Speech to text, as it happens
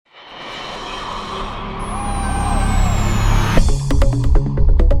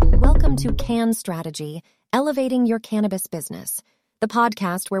Can Strategy, Elevating Your Cannabis Business, the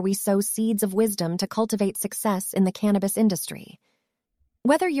podcast where we sow seeds of wisdom to cultivate success in the cannabis industry.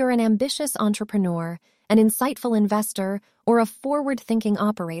 Whether you're an ambitious entrepreneur, an insightful investor, or a forward-thinking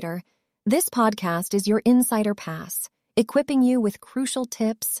operator, this podcast is your insider pass, equipping you with crucial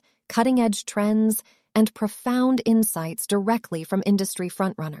tips, cutting-edge trends, and profound insights directly from industry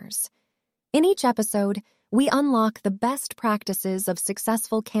frontrunners. In each episode, we unlock the best practices of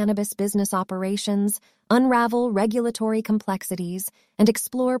successful cannabis business operations, unravel regulatory complexities, and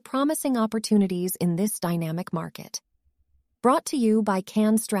explore promising opportunities in this dynamic market. Brought to you by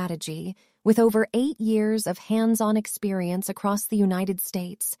Can Strategy, with over 8 years of hands-on experience across the United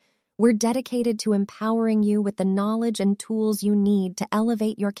States, we're dedicated to empowering you with the knowledge and tools you need to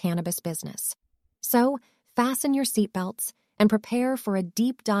elevate your cannabis business. So, fasten your seatbelts and prepare for a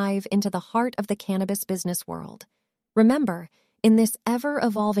deep dive into the heart of the cannabis business world. Remember, in this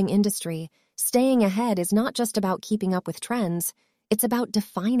ever-evolving industry, staying ahead is not just about keeping up with trends, it's about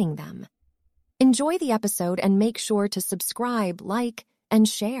defining them. Enjoy the episode and make sure to subscribe, like, and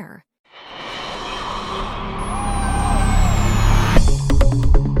share.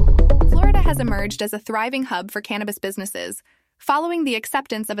 Florida has emerged as a thriving hub for cannabis businesses, following the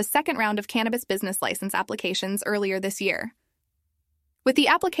acceptance of a second round of cannabis business license applications earlier this year. With the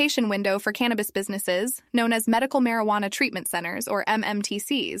application window for cannabis businesses, known as Medical Marijuana Treatment Centers, or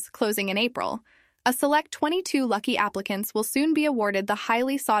MMTCs, closing in April, a select 22 lucky applicants will soon be awarded the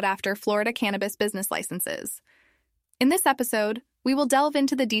highly sought-after Florida cannabis business licenses. In this episode, we will delve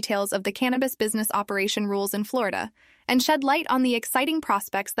into the details of the cannabis business operation rules in Florida and shed light on the exciting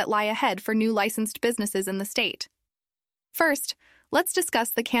prospects that lie ahead for new licensed businesses in the state. First, let's discuss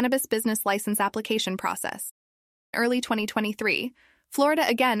the cannabis business license application process. In early 2023, Florida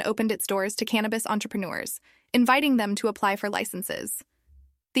again opened its doors to cannabis entrepreneurs, inviting them to apply for licenses.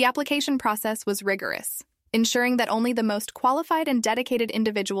 The application process was rigorous, ensuring that only the most qualified and dedicated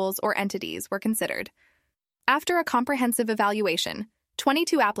individuals or entities were considered. After a comprehensive evaluation,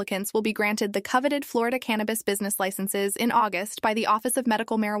 22 applicants will be granted the coveted Florida cannabis business licenses in August by the Office of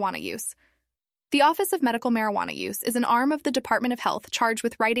Medical Marijuana Use. The Office of Medical Marijuana Use is an arm of the Department of Health charged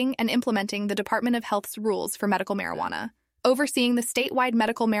with writing and implementing the Department of Health's rules for medical marijuana, overseeing the statewide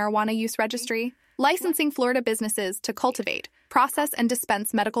medical marijuana use registry, licensing Florida businesses to cultivate, process, and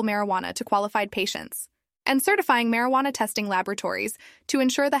dispense medical marijuana to qualified patients, and certifying marijuana testing laboratories to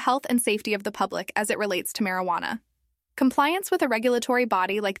ensure the health and safety of the public as it relates to marijuana. Compliance with a regulatory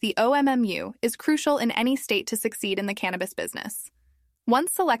body like the OMMU is crucial in any state to succeed in the cannabis business.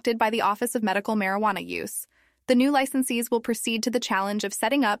 Once selected by the Office of Medical Marijuana Use, the new licensees will proceed to the challenge of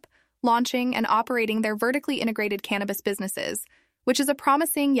setting up, launching, and operating their vertically integrated cannabis businesses, which is a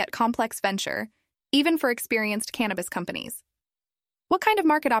promising yet complex venture, even for experienced cannabis companies. What kind of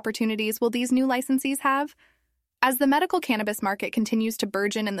market opportunities will these new licensees have? As the medical cannabis market continues to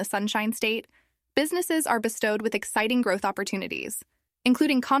burgeon in the Sunshine State, businesses are bestowed with exciting growth opportunities,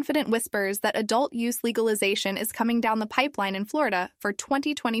 including confident whispers that adult use legalization is coming down the pipeline in Florida for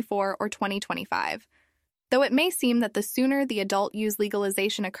 2024 or 2025. Though it may seem that the sooner the adult use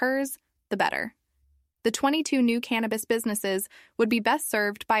legalization occurs, the better. The 22 new cannabis businesses would be best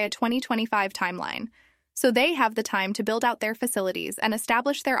served by a 2025 timeline, so they have the time to build out their facilities and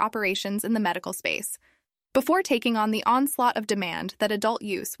establish their operations in the medical space, before taking on the onslaught of demand that adult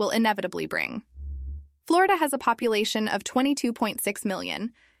use will inevitably bring. Florida has a population of 22.6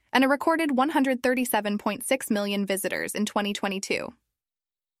 million and a recorded 137.6 million visitors in 2022.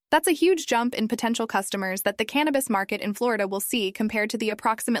 That's a huge jump in potential customers that the cannabis market in Florida will see compared to the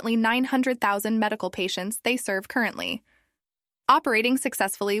approximately 900,000 medical patients they serve currently. Operating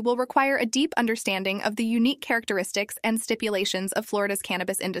successfully will require a deep understanding of the unique characteristics and stipulations of Florida's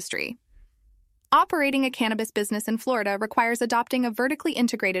cannabis industry. Operating a cannabis business in Florida requires adopting a vertically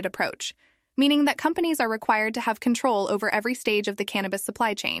integrated approach, meaning that companies are required to have control over every stage of the cannabis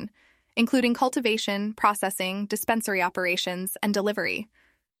supply chain, including cultivation, processing, dispensary operations, and delivery.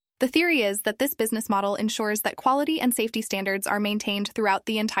 The theory is that this business model ensures that quality and safety standards are maintained throughout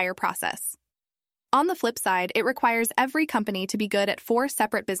the entire process. On the flip side, it requires every company to be good at 4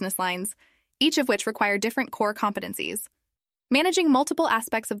 separate business lines, each of which require different core competencies. Managing multiple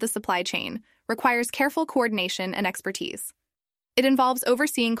aspects of the supply chain requires careful coordination and expertise. It involves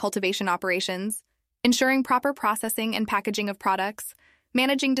overseeing cultivation operations, ensuring proper processing and packaging of products,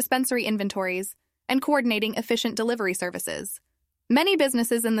 managing dispensary inventories, and coordinating efficient delivery services. Many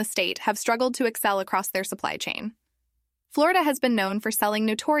businesses in the state have struggled to excel across their supply chain. Florida has been known for selling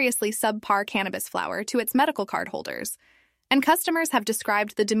notoriously subpar cannabis flower to its medical card holders, and customers have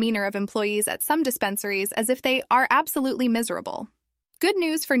described the demeanor of employees at some dispensaries as if they are absolutely miserable. Good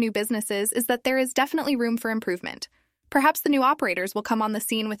news for new businesses is that there is definitely room for improvement. Perhaps the new operators will come on the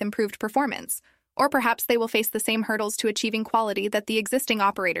scene with improved performance, or perhaps they will face the same hurdles to achieving quality that the existing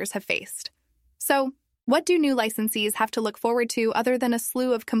operators have faced. So, what do new licensees have to look forward to other than a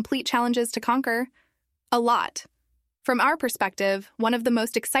slew of complete challenges to conquer? A lot. From our perspective, one of the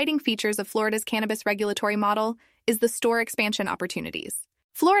most exciting features of Florida's cannabis regulatory model is the store expansion opportunities.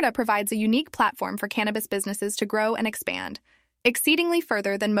 Florida provides a unique platform for cannabis businesses to grow and expand, exceedingly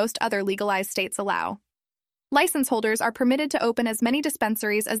further than most other legalized states allow. License holders are permitted to open as many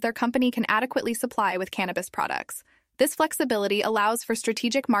dispensaries as their company can adequately supply with cannabis products. This flexibility allows for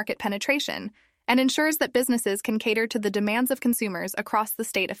strategic market penetration and ensures that businesses can cater to the demands of consumers across the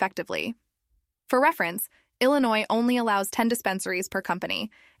state effectively. For reference, Illinois only allows 10 dispensaries per company,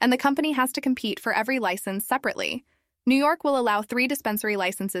 and the company has to compete for every license separately. New York will allow 3 dispensary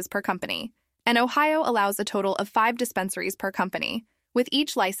licenses per company, and Ohio allows a total of 5 dispensaries per company, with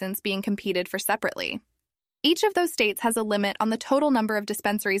each license being competed for separately. Each of those states has a limit on the total number of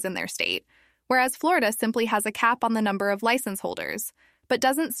dispensaries in their state, whereas Florida simply has a cap on the number of license holders, but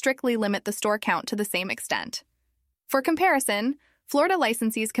doesn't strictly limit the store count to the same extent. For comparison, Florida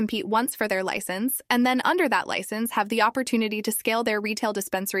licensees compete once for their license, and then under that license have the opportunity to scale their retail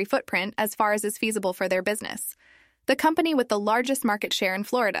dispensary footprint as far as is feasible for their business. The company with the largest market share in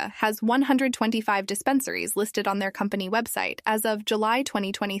Florida has 125 dispensaries listed on their company website as of July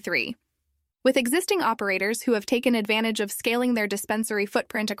 2023. With existing operators who have taken advantage of scaling their dispensary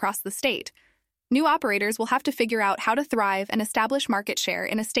footprint across the state, new operators will have to figure out how to thrive and establish market share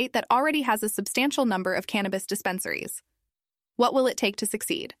in a state that already has a substantial number of cannabis dispensaries. What will it take to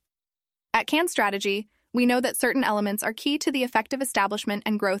succeed? At Can Strategy, we know that certain elements are key to the effective establishment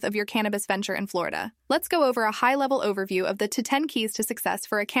and growth of your cannabis venture in Florida. Let's go over a high-level overview of the 10 keys to success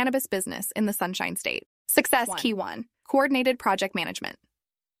for a cannabis business in the Sunshine State. Success Key 1. Coordinated project management.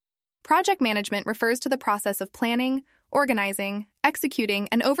 Project management refers to the process of planning, organizing, executing,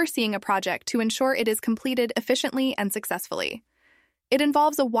 and overseeing a project to ensure it is completed efficiently and successfully. It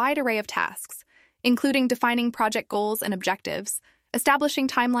involves a wide array of tasks, including defining project goals and objectives, establishing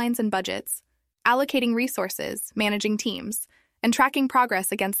timelines and budgets, allocating resources, managing teams, and tracking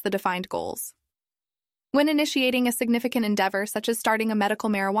progress against the defined goals. When initiating a significant endeavor such as starting a medical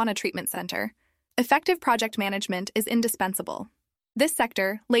marijuana treatment center, effective project management is indispensable. This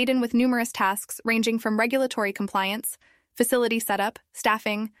sector, laden with numerous tasks ranging from regulatory compliance, facility setup,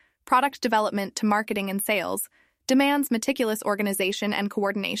 staffing, product development to marketing and sales, demands meticulous organization and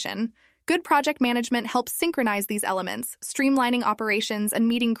coordination. Good project management helps synchronize these elements, streamlining operations and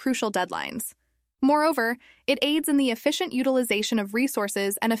meeting crucial deadlines. Moreover, it aids in the efficient utilization of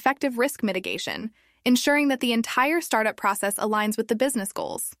resources and effective risk mitigation, ensuring that the entire startup process aligns with the business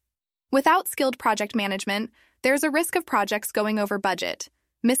goals. Without skilled project management, there's a risk of projects going over budget,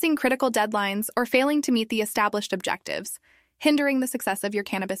 missing critical deadlines, or failing to meet the established objectives, hindering the success of your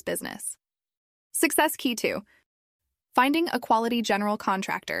cannabis business. Success Key 2. Finding a quality general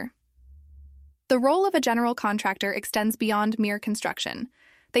contractor. The role of a general contractor extends beyond mere construction.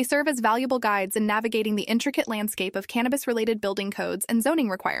 They serve as valuable guides in navigating the intricate landscape of cannabis-related building codes and zoning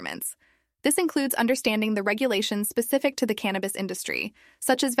requirements. This includes understanding the regulations specific to the cannabis industry,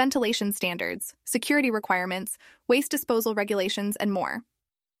 such as ventilation standards, security requirements, waste disposal regulations, and more.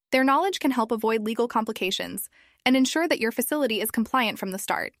 Their knowledge can help avoid legal complications and ensure that your facility is compliant from the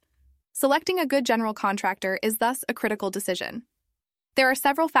start. Selecting a good general contractor is thus a critical decision. There are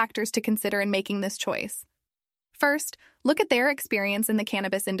several factors to consider in making this choice. First, look at their experience in the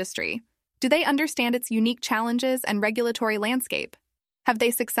cannabis industry. Do they understand its unique challenges and regulatory landscape? Have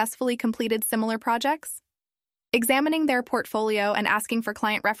they successfully completed similar projects? Examining their portfolio and asking for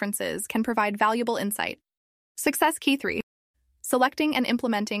client references can provide valuable insight. Success Key 3. Selecting and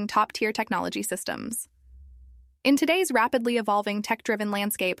implementing top-tier technology systems. In today's rapidly evolving tech-driven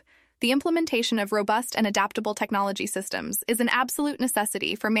landscape, the implementation of robust and adaptable technology systems is an absolute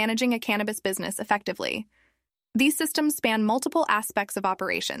necessity for managing a cannabis business effectively. These systems span multiple aspects of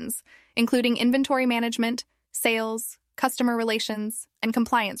operations, including inventory management, sales, customer relations, and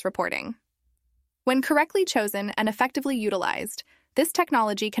compliance reporting. When correctly chosen and effectively utilized, this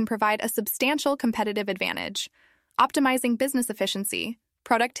technology can provide a substantial competitive advantage, optimizing business efficiency,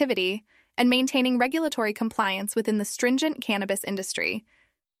 productivity, and maintaining regulatory compliance within the stringent cannabis industry.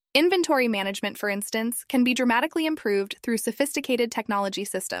 Inventory management, for instance, can be dramatically improved through sophisticated technology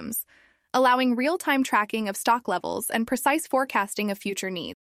systems, allowing real-time tracking of stock levels and precise forecasting of future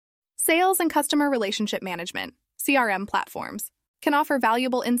needs. Sales and customer relationship management, CRM platforms, can offer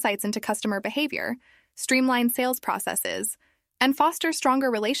valuable insights into customer behavior, streamline sales processes, and foster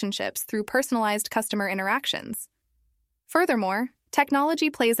stronger relationships through personalized customer interactions. Furthermore, Technology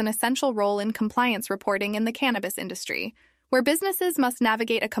plays an essential role in compliance reporting in the cannabis industry, where businesses must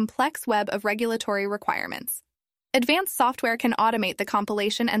navigate a complex web of regulatory requirements. Advanced software can automate the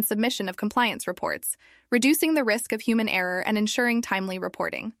compilation and submission of compliance reports, reducing the risk of human error and ensuring timely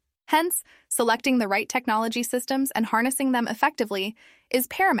reporting. Hence, selecting the right technology systems and harnessing them effectively is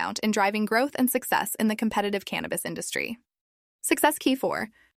paramount in driving growth and success in the competitive cannabis industry. Success Key 4.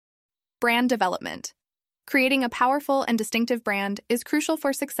 Brand development. Creating a powerful and distinctive brand is crucial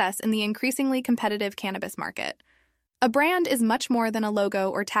for success in the increasingly competitive cannabis market. A brand is much more than a logo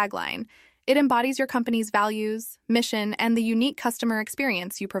or tagline. It embodies your company's values, mission, and the unique customer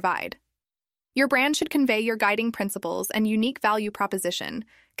experience you provide. Your brand should convey your guiding principles and unique value proposition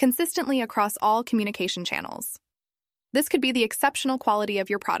consistently across all communication channels. This could be the exceptional quality of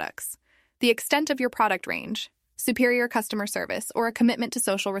your products, the extent of your product range, superior customer service, or a commitment to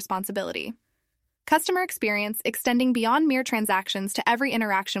social responsibility. Customer experience, extending beyond mere transactions to every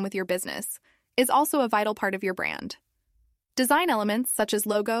interaction with your business, is also a vital part of your brand. Design elements such as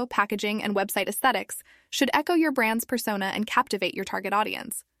logo, packaging, and website aesthetics should echo your brand's persona and captivate your target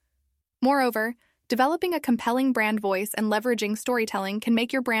audience. Moreover, developing a compelling brand voice and leveraging storytelling can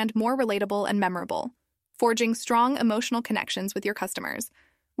make your brand more relatable and memorable, forging strong emotional connections with your customers.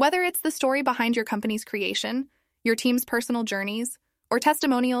 Whether it's the story behind your company's creation, your team's personal journeys, or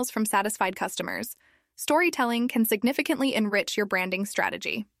testimonials from satisfied customers, storytelling can significantly enrich your branding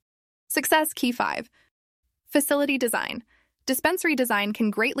strategy. Success Key 5. Facility design. Dispensary design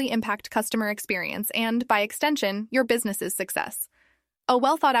can greatly impact customer experience and, by extension, your business's success. A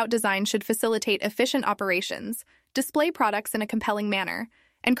well-thought-out design should facilitate efficient operations, display products in a compelling manner,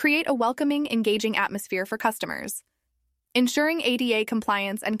 and create a welcoming, engaging atmosphere for customers. Ensuring ADA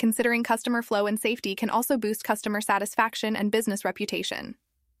compliance and considering customer flow and safety can also boost customer satisfaction and business reputation.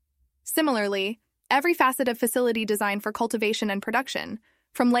 Similarly, every facet of facility design for cultivation and production,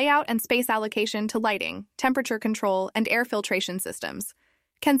 from layout and space allocation to lighting, temperature control, and air filtration systems,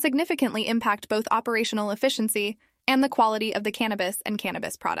 can significantly impact both operational efficiency and the quality of the cannabis and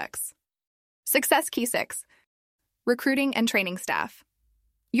cannabis products. Success Key 6. Recruiting and training staff.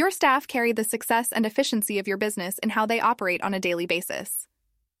 Your staff carry the success and efficiency of your business in how they operate on a daily basis.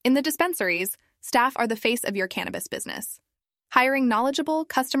 In the dispensaries, staff are the face of your cannabis business. Hiring knowledgeable,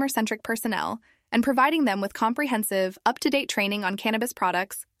 customer-centric personnel and providing them with comprehensive, up-to-date training on cannabis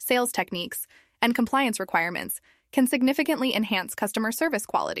products, sales techniques, and compliance requirements can significantly enhance customer service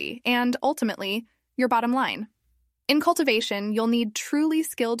quality and, ultimately, your bottom line. In cultivation, you'll need truly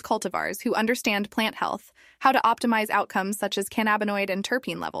skilled cultivars who understand plant health, how to optimize outcomes such as cannabinoid and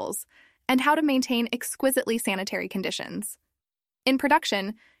terpene levels, and how to maintain exquisitely sanitary conditions. In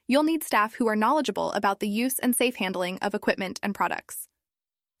production, you'll need staff who are knowledgeable about the use and safe handling of equipment and products.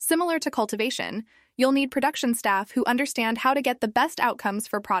 Similar to cultivation, you'll need production staff who understand how to get the best outcomes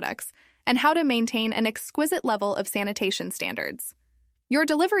for products and how to maintain an exquisite level of sanitation standards. Your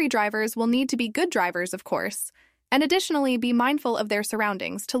delivery drivers will need to be good drivers, of course, and additionally be mindful of their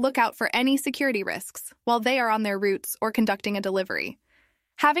surroundings to look out for any security risks while they are on their routes or conducting a delivery.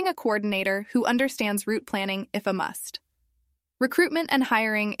 Having a coordinator who understands route planning if a must. Recruitment and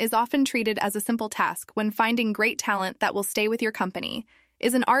hiring is often treated as a simple task when finding great talent that will stay with your company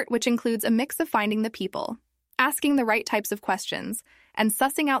is an art which includes a mix of finding the people, asking the right types of questions, and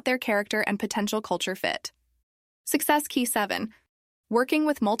sussing out their character and potential culture fit. Success Key 7. Working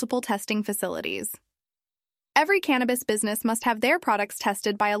with multiple testing facilities. Every cannabis business must have their products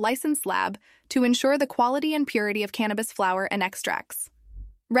tested by a licensed lab to ensure the quality and purity of cannabis flower and extracts.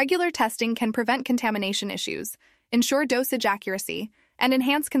 Regular testing can prevent contamination issues, ensure dosage accuracy, and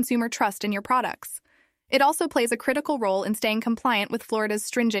enhance consumer trust in your products. It also plays a critical role in staying compliant with Florida's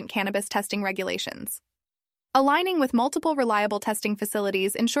stringent cannabis testing regulations. Aligning with multiple reliable testing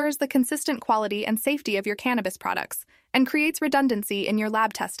facilities ensures the consistent quality and safety of your cannabis products and creates redundancy in your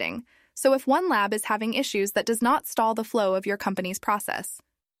lab testing, so if one lab is having issues, that does not stall the flow of your company's process.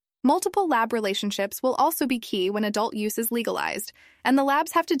 Multiple lab relationships will also be key when adult use is legalized, and the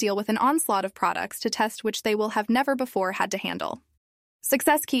labs have to deal with an onslaught of products to test which they will have never before had to handle.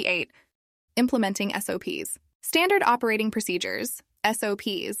 Success Key 8. Implementing SOPs. Standard Operating Procedures,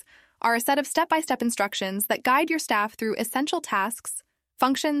 SOPs, are a set of step-by-step instructions that guide your staff through essential tasks,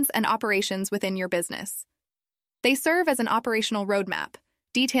 functions, and operations within your business. They serve as an operational roadmap,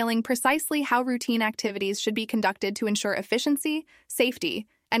 detailing precisely how routine activities should be conducted to ensure efficiency, safety,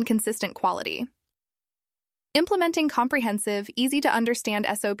 and consistent quality. Implementing comprehensive, easy-to-understand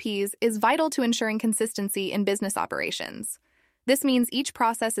SOPs is vital to ensuring consistency in business operations. This means each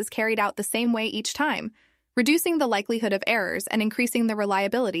process is carried out the same way each time, reducing the likelihood of errors and increasing the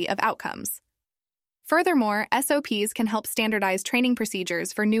reliability of outcomes. Furthermore, SOPs can help standardize training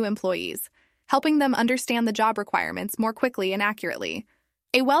procedures for new employees, helping them understand the job requirements more quickly and accurately.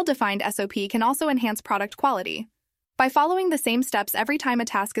 A well-defined SOP can also enhance product quality. By following the same steps every time a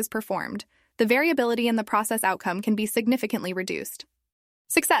task is performed, the variability in the process outcome can be significantly reduced.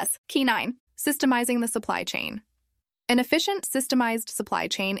 Success. Key 9. Systemizing the supply chain. An efficient, systemized supply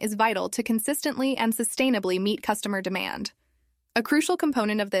chain is vital to consistently and sustainably meet customer demand. A crucial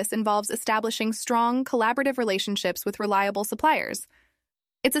component of this involves establishing strong, collaborative relationships with reliable suppliers.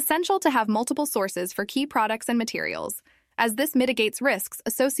 It's essential to have multiple sources for key products and materials, as this mitigates risks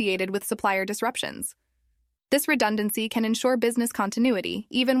associated with supplier disruptions. This redundancy can ensure business continuity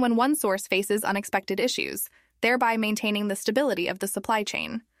even when one source faces unexpected issues, thereby maintaining the stability of the supply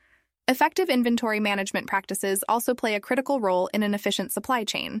chain. Effective inventory management practices also play a critical role in an efficient supply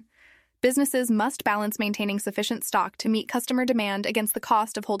chain. Businesses must balance maintaining sufficient stock to meet customer demand against the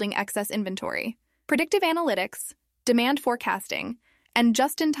cost of holding excess inventory. Predictive analytics, demand forecasting, and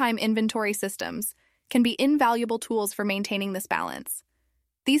just-in-time inventory systems can be invaluable tools for maintaining this balance.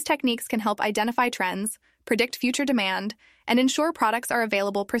 These techniques can help identify trends, predict future demand, and ensure products are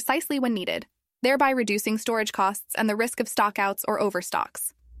available precisely when needed, thereby reducing storage costs and the risk of stockouts or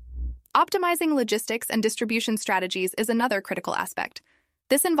overstocks. Optimizing logistics and distribution strategies is another critical aspect.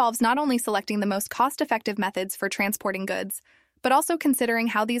 This involves not only selecting the most cost-effective methods for transporting goods, but also considering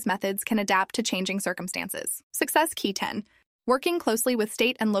how these methods can adapt to changing circumstances. Success. Key 10. Working closely with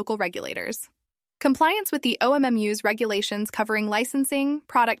state and local regulators. Compliance with the OMMU's regulations covering licensing,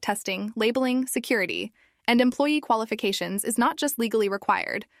 product testing, labeling, security, and employee qualifications is not just legally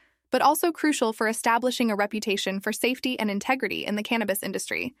required, but also crucial for establishing a reputation for safety and integrity in the cannabis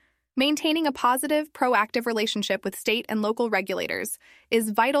industry. Maintaining a positive, proactive relationship with state and local regulators is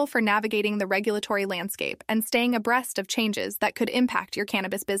vital for navigating the regulatory landscape and staying abreast of changes that could impact your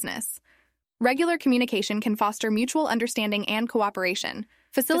cannabis business. Regular communication can foster mutual understanding and cooperation,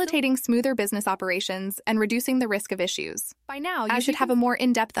 facilitating smoother business operations and reducing the risk of issues. By now, you should have a more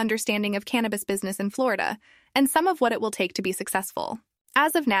in-depth understanding of cannabis business in Florida and some of what it will take to be successful.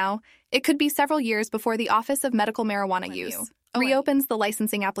 As of now, it could be several years before the Office of Medical Marijuana Use reopens the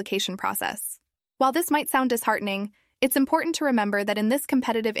licensing application process. While this might sound disheartening, it's important to remember that in this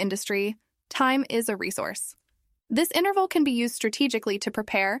competitive industry, time is a resource. This interval can be used strategically to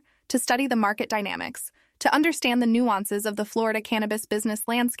prepare, to study the market dynamics, to understand the nuances of the Florida cannabis business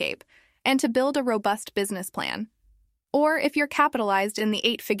landscape, and to build a robust business plan. Or if you're capitalized in the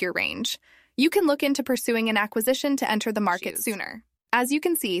 8-figure range, you can look into pursuing an acquisition to enter the market sooner. As you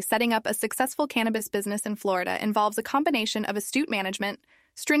can see, setting up a successful cannabis business in Florida involves a combination of astute management,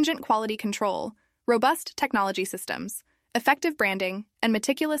 stringent quality control, robust technology systems, effective branding, and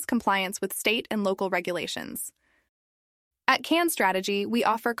meticulous compliance with state and local regulations. At CannStrategy, we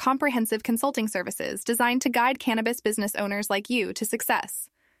offer comprehensive consulting services designed to guide cannabis business owners like you to success.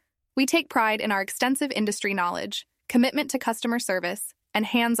 We take pride in our extensive industry knowledge, commitment to customer service, and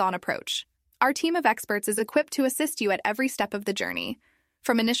hands-on approach. Our team of experts is equipped to assist you at every step of the journey,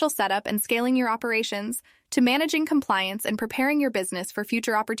 from initial setup and scaling your operations to managing compliance and preparing your business for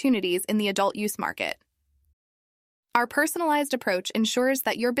future opportunities in the adult use market. Our personalized approach ensures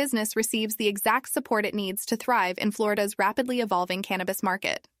that your business receives the exact support it needs to thrive in Florida's rapidly evolving cannabis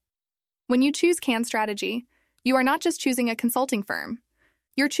market. When you choose CannStrategy, you are not just choosing a consulting firm.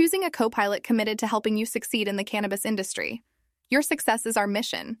 You're choosing a co-pilot committed to helping you succeed in the cannabis industry. Your success is our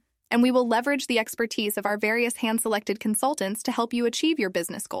mission, and we will leverage the expertise of our various hand-selected consultants to help you achieve your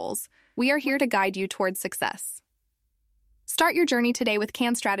business goals. We are here to guide you towards success. Start your journey today with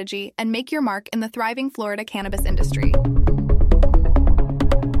CannStrategy and make your mark in the thriving Florida cannabis industry.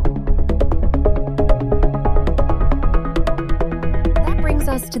 That brings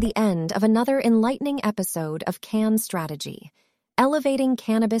us to the end of another enlightening episode of CannStrategy, Elevating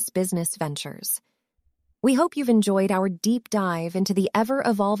Cannabis Business Ventures. We hope you've enjoyed our deep dive into the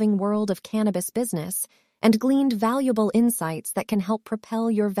ever-evolving world of cannabis business and gleaned valuable insights that can help propel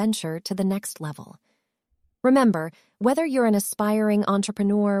your venture to the next level. Remember, whether you're an aspiring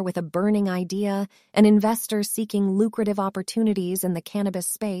entrepreneur with a burning idea, an investor seeking lucrative opportunities in the cannabis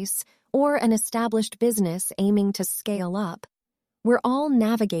space, or an established business aiming to scale up, we're all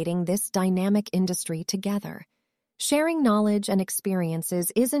navigating this dynamic industry together. Sharing knowledge and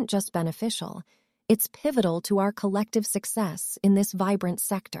experiences isn't just beneficial, it's pivotal to our collective success in this vibrant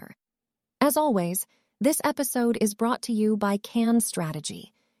sector. As always, this episode is brought to you by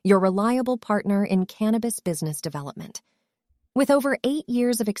CannStrategy, your reliable partner in cannabis business development. With over 8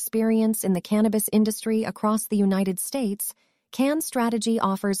 years of experience in the cannabis industry across the United States, CannStrategy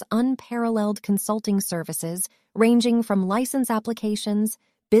offers unparalleled consulting services ranging from license applications,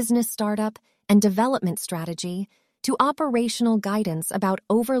 business startup, and development strategy to operational guidance about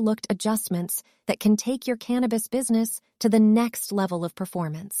overlooked adjustments that can take your cannabis business to the next level of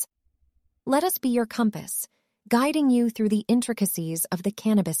performance. Let us be your compass, guiding you through the intricacies of the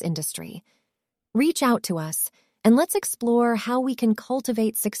cannabis industry. Reach out to us, and let's explore how we can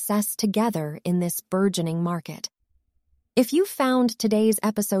cultivate success together in this burgeoning market. If you found today's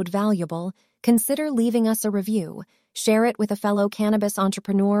episode valuable, consider leaving us a review, share it with a fellow cannabis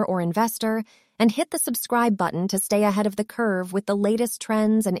entrepreneur or investor, and hit the subscribe button to stay ahead of the curve with the latest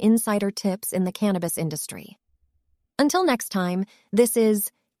trends and insider tips in the cannabis industry. Until next time, this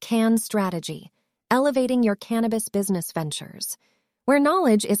is Can Strategy, elevating your cannabis business ventures, where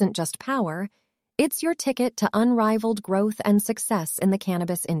knowledge isn't just power, it's your ticket to unrivaled growth and success in the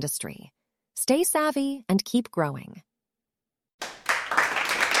cannabis industry. Stay savvy and keep growing.